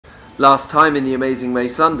Last time in the Amazing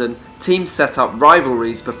Race London, teams set up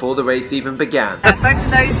rivalries before the race even began. Both of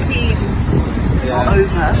those teams are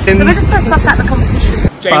over. So we're just supposed to pass out the competition.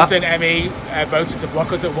 James and Emmy voted to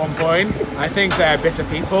block us at one point. I think they're bitter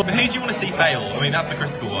people. But who do you want to see fail? I mean, that's the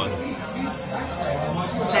critical one.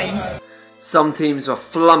 James. Some teams were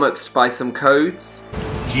flummoxed by some codes.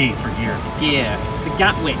 G for gear. Gear. The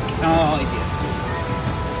Gatwick. Oh,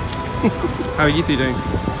 idiot. How are you two doing?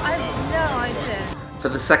 I have no idea. For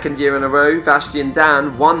the second year in a row, Vashti and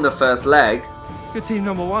Dan won the first leg. You're team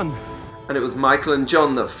number 1. And it was Michael and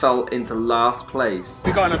John that fell into last place.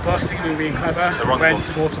 We got on a bus thinking we were being clever. Went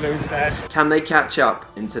to Waterloo instead. Can they catch up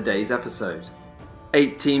in today's episode?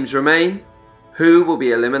 8 teams remain. Who will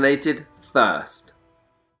be eliminated first?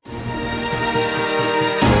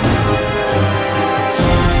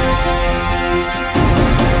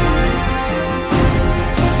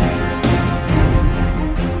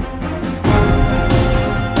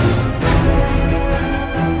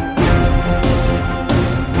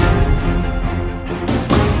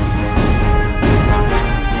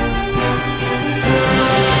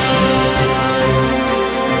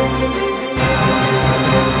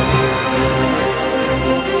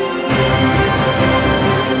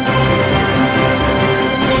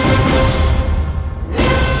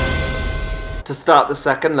 To start the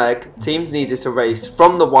second leg, teams needed to race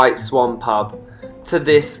from the White Swan pub to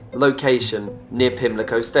this location near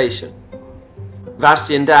Pimlico Station.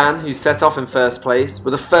 Vashti and Dan, who set off in first place,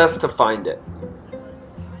 were the first to find it.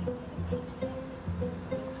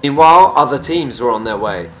 Meanwhile, other teams were on their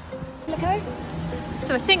way. Pimlico?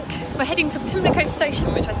 So I think we're heading for Pimlico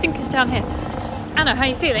Station, which I think is down here. Anna, how are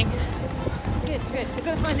you feeling? Good. We've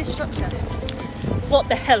got to find this structure. What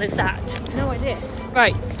the hell is that? No idea.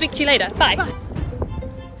 Right, speak to you later. Bye.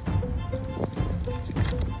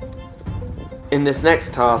 In this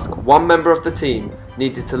next task, one member of the team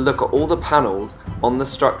needed to look at all the panels on the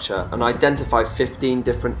structure and identify 15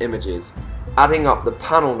 different images, adding up the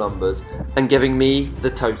panel numbers and giving me the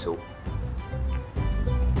total.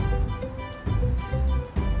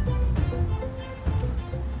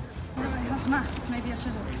 No, it has maths. Maybe I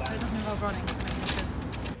should have. But it doesn't involve running, so maybe I should.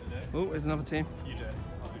 Oh, there's another team. You do it.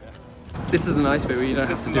 I'll do that. This is a nice bit where you don't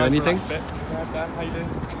have to do anything. How you doing?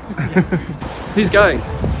 Who's going?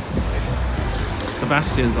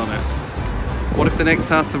 Sebastian's on it. What if the next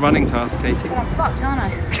task's a running task, Katie? Well, I'm fucked, aren't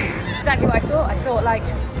I? Exactly what I thought. I thought, like,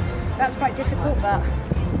 that's quite difficult, but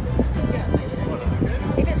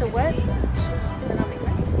if it's a word search, then I'll be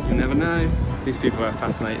great. You never know. These people are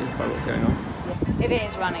fascinated by what's going on. If it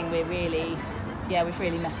is running, we've really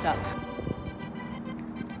messed up.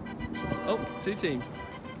 Oh, 2 teams.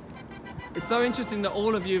 It's so interesting that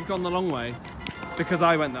all of you have gone the long way, because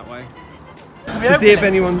I went that way. To see if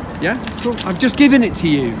anyone... Yeah? Cool. I've just given it to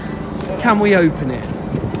you. Can we open it?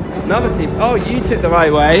 Another team. Oh, you took the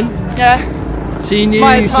right way. Yeah. She knew,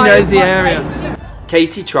 she knows the area.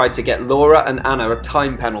 Katie tried to get Laura and Anna a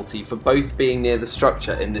time penalty for both being near the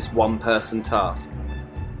structure in this one-person task.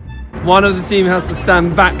 One of the team has to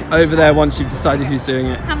stand back over there once you've decided who's doing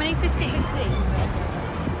it. How many? 50? 50. Is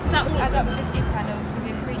that all? Adds up to 15 panels. Can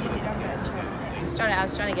we appreciate it? I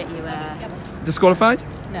was trying to get you Disqualified?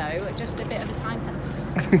 no, just a bit of a time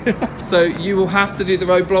penalty. So you will have to do the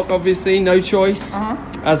roadblock, obviously, no choice,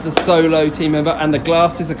 as the solo team member, and the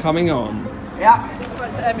glasses are coming on. Yeah. I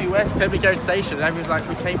went to Emmy, where's Pimlico Station? And everyone's like,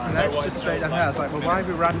 we came from there, just straight down there. I was like, well, why have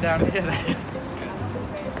we run down here then?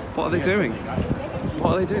 What are they doing?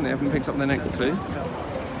 What are they doing? They haven't picked up their next clue.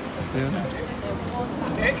 Yeah.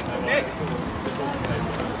 Nick!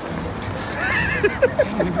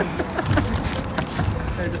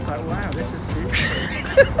 They're just like, wow, this is beautiful.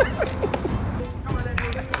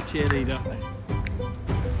 A cheerleader.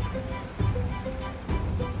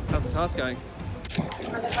 How's the task going?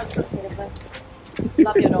 I just had such a good place.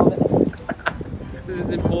 Love you and all, but This is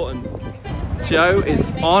important. Joe is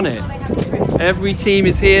on it. Every team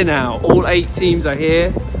is here now. All 8 teams are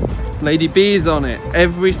here. Lady B is on it.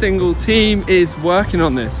 Every single team is working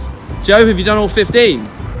on this. Joe, have you done all 15?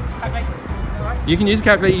 You can use a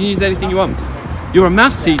calculator, you can use anything you want. You're a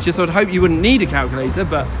maths teacher, so I'd hope you wouldn't need a calculator,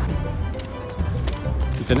 but...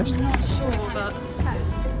 You finished? I'm not sure, but...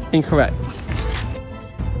 Incorrect.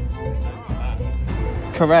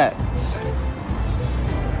 Correct.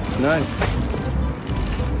 No.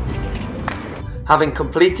 Having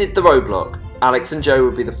completed the roadblock, Alex and Joe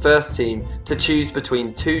would be the first team to choose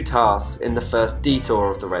between 2 tasks in the first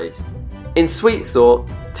detour of the race. In Sweet Sort,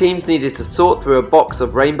 teams needed to sort through a box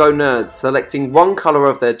of rainbow nerds, selecting one colour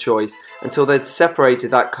of their choice until they'd separated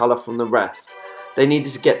that colour from the rest. They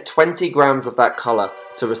needed to get 20 grams of that colour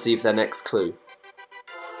to receive their next clue.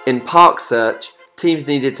 In Park Search, teams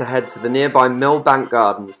needed to head to the nearby Millbank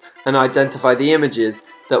Gardens and identify the images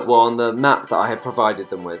that were on the map that I had provided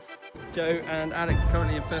them with. Joe and Alex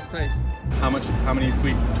currently in first place. How many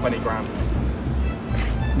sweets is 20 grams?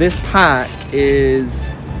 This pack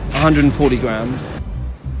is 140 grams.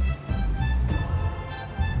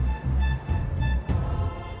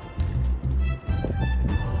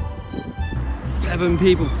 Seven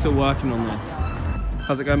people still working on this.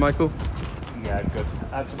 How's it going, Michael? Yeah, good.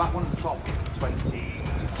 So that one's the top 20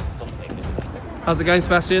 something. How's it going,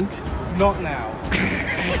 Sebastian? Not now.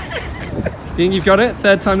 You think you've got it?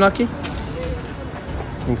 Third time lucky?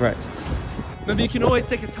 Incorrect. Remember, you can always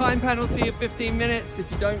take a time penalty of 15 minutes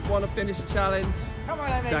if you don't want to finish a challenge. Come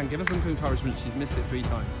on, Emmy. Dan, give her some encouragement. She's missed it 3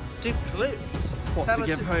 times. Give clues. What, Tell to her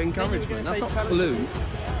give to- her then you're encouragement? gonna That's say not tell her clue.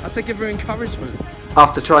 I said give her encouragement.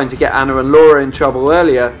 After trying to get Anna and Laura in trouble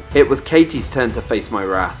earlier, it was Katie's turn to face my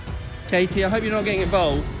wrath. Katie, I hope you're not getting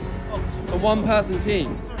involved. It's a one-person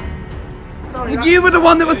team. Sorry, Well, you were the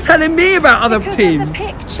one that was telling me about other Because teams. of the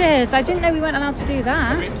pictures. I didn't know we weren't allowed to do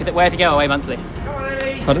that. Is it Where to Go Away monthly?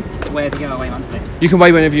 Pardon? Where to Go Away monthly? You can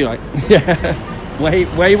weigh whenever you like. Yeah.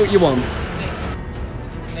 Weigh what you want.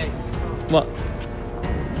 What?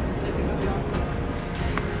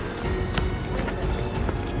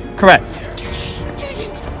 Correct.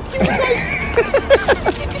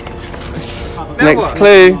 Next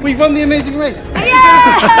clue. We've won the Amazing Race.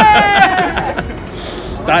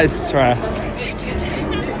 That is stress.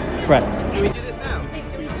 Correct. Can we do this now?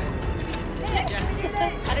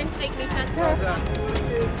 I didn't take any chances.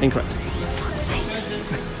 Incorrect.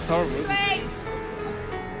 It's horrible.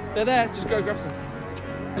 They're there. Just go grab some.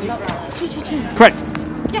 Correct.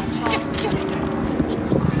 Yes, yes, yes.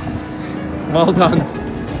 Well done.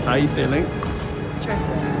 How are you feeling?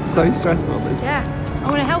 Stressed. So stressful. Yeah. I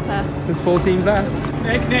want to help her. There's 4 teams left.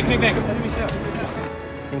 Nick.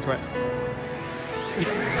 Incorrect.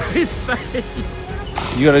 His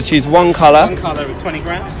face. You got to choose one colour. One colour with 20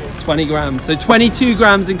 grams. 20 grams. So 22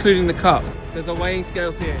 grams including the cup. There's a weighing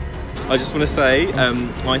scales here. I just want to say,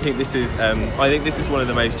 I think this is one of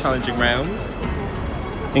the most challenging rounds.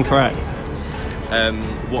 Incorrect.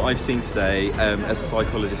 What I've seen today, as a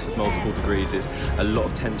psychologist with multiple degrees, is a lot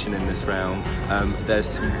of tension in this round. There's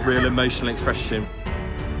some real emotional expression.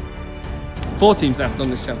 4 teams left on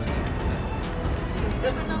this challenge.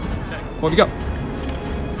 What have you got?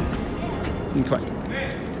 Incorrect.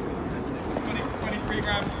 23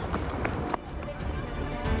 grams.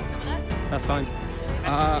 That's fine.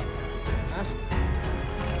 Ash?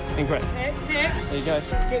 Incorrect. There you go.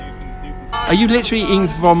 Are you literally eating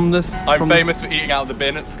from this? I'm famous for eating out of the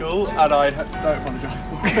bin at school, and I don't apologise.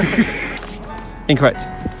 Incorrect.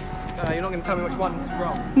 You're not going to tell me which one's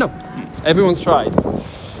wrong. No. Everyone's tried.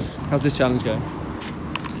 How's this challenge going?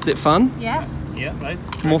 Is it fun? Yeah. Yeah, loads.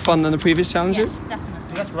 More fun than the previous challenges?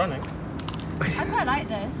 Definitely. That's running. I quite like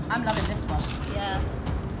this. I'm loving this one. Yeah.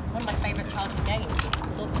 One of my favourite childhood games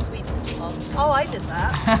was sort the sweets and jobs. Oh, I did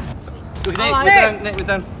that. Nick, I we're know. done. Nick, we're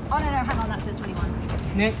done. Oh, no, hang on. That says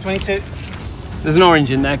 21. Nick, 22. There's an orange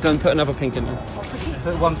in there. Go and put another pink in there.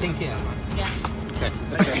 Put one pink in. Yeah. Okay.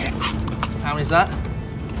 How many is that?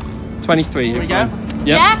 23. Here we go. Yep.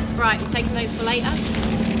 Yeah? Right, I'm taking those for later.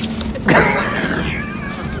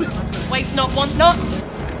 Waste not, want not.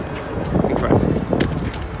 Incorrect.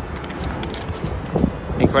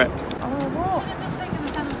 Incorrect.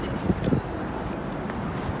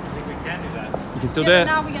 We can do that. You can still do it.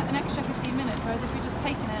 Now we get an extra 15 minutes, whereas if we just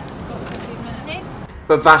taken it, we've got the 15 minutes.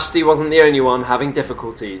 But Vashti wasn't the only one having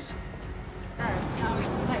difficulties.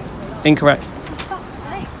 Incorrect. For fuck's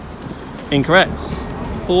sake. Incorrect.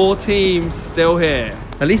 4 teams still here.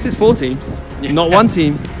 At least it's 4 teams, not 1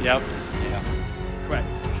 team. Yep. Correct.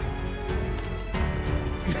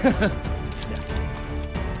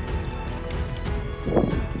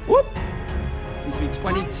 Whoop. Seems to be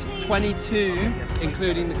 22,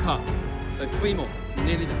 including the cup. So 3 more.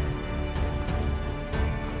 Nearly there.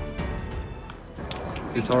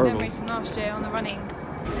 It's horrible. Memories from last year on the running.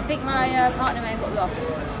 I think my partner may have got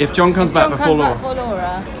lost. If John comes If back John before comes Laura. back before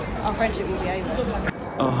Laura, our friendship will be over.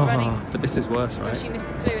 Oh, running. but this is worse, right? She missed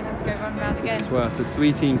a clue and had to go run round again. It's worse. There's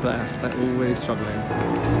 3 teams left. They're all really struggling.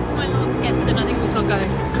 This is my last guess, and I think we've got going.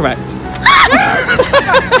 Correct.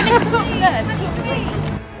 This is what's good. This is what's sweet.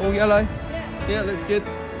 All yellow? Yeah, looks good.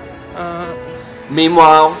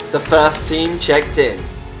 Meanwhile, the first team checked in,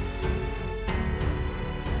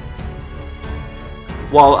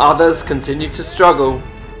 while others continued to struggle.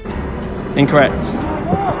 Incorrect.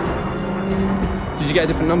 Did you get a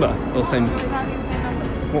different number? Or same?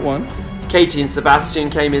 What one? Katie and Sebastian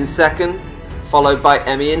came in second, followed by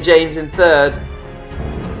Emmy and James in third,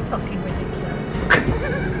 This is fucking ridiculous.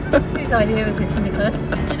 Who's Whose idea was this, Nicholas?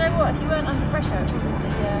 Do you know what? If you weren't under pressure,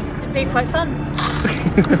 it'd be quite fun.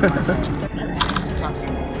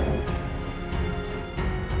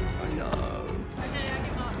 I know.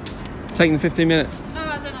 Taking the 15 minutes. No,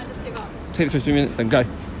 I don't. I just give up. Take the 15 minutes then. Go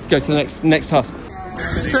to the next task.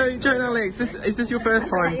 So, Joe and Alex, is this your first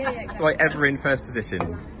time like ever in first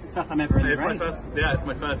position? First time ever in the It's race. it's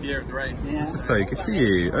my first year at the race. Yeah. So good for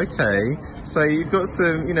you. Okay, so you've got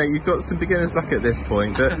some beginner's luck at this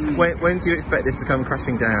point. But when do you expect this to come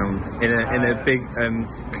crashing down in a big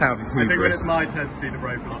cloud of hubris? I think when it's my turn to do the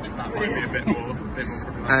roadblock, that might be a bit more problematic.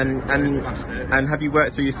 And have you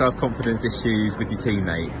worked through your self-confidence issues with your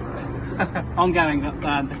teammate? Ongoing,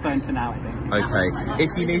 postponed for now, I think. Okay,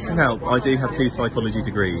 if you need some help, I do have 2 psychology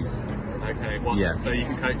degrees. Okay, what? Yeah. So you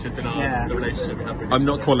can coach us in the relationship we have with I'm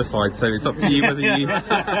not qualified, so it's up to you whether you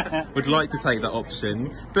would like to take that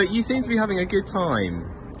option. But you seem to be having a good time.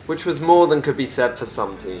 Which was more than could be said for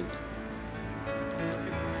some teams.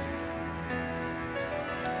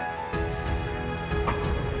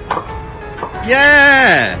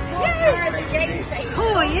 Yeah!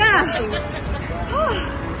 Oh, yeah.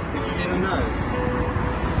 Did you hear the notes?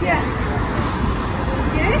 Yeah.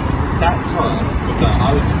 That task with that, I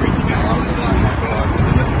was freaking out. I was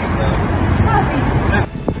looking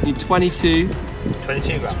at You need 22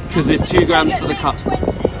 22 grams. because it's 2 grams for the cup.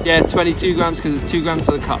 Yeah, 22 grams because it's 2 grams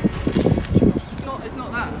for the cup. It's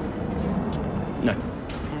not that. No.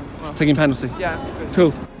 Taking penalty. Yeah.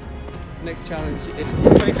 Cool. Next challenge is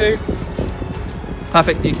 22.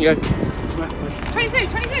 Perfect, you can go. 22,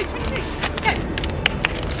 22, 22. Go.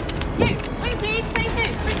 You, wait please. 22,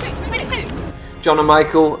 22, 22. John and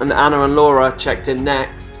Michael and Anna and Laura checked in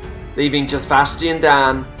next, leaving just Vashti and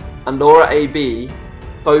Dan and Laura AB,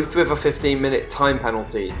 both with a 15-minute time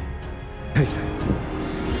penalty.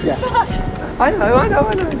 Yeah. I know.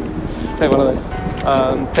 Take one of those.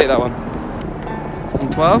 Take that one.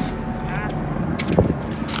 And 12.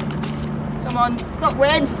 Come on, stop,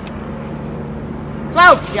 win.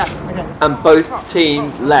 12. Yes. Okay. And both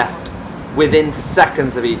teams left within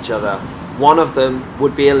seconds of each other. One of them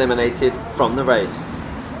would be eliminated from the race.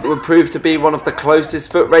 It would prove to be one of the closest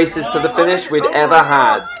foot races to the finish we'd ever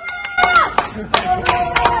had.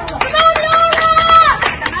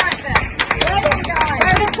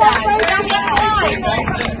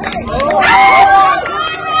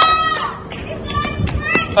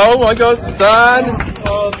 Oh my God, it's done!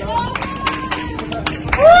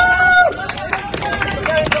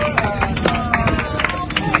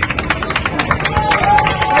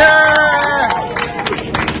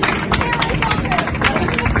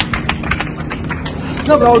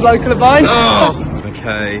 Another old local of mine. Oh,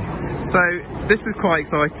 okay. So this was quite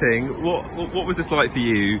exciting. What was this like for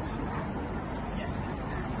you?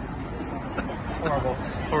 Horrible.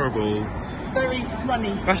 Horrible. Very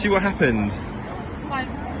runny. Actually, what happened? I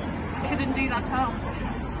couldn't do that task.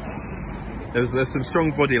 There's some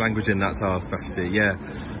strong body language in that task, Vashti. Yeah.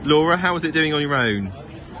 Laura, how was it doing on your own?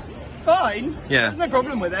 Fine. Yeah. There's no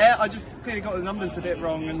problem with it. I just clearly got the numbers a bit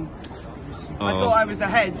wrong, and I thought I was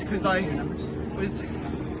ahead because I was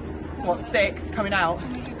sixth coming out,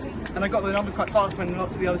 and I got the numbers quite fast when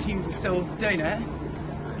lots of the other teams were still doing it.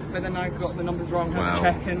 But then I got the numbers wrong, had to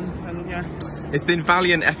check, and yeah. It's been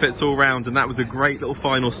valiant efforts all round, and that was a great little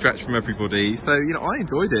final stretch from everybody. So, you know, I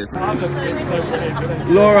enjoyed it.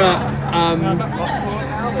 Laura,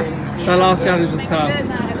 that last challenge was tough.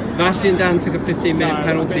 Vashti and Dan took a 15-minute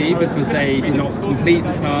penalty because they did not complete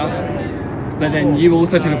the task. But then you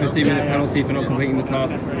also took a 15-minute penalty for not completing the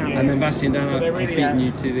task, and then Vashti and Dan have beaten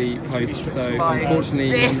you to the post. So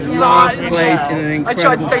unfortunately, in last place in an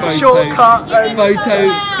incredible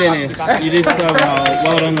photo finish. You did so well.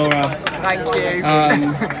 Well done, Laura. Thank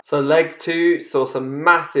you. So leg 2 saw some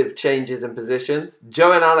massive changes in positions.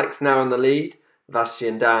 Joe and Alex now in the lead. Vashti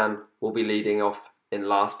and Dan will be leading off in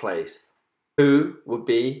last place. Who would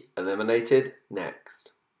be eliminated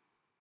next?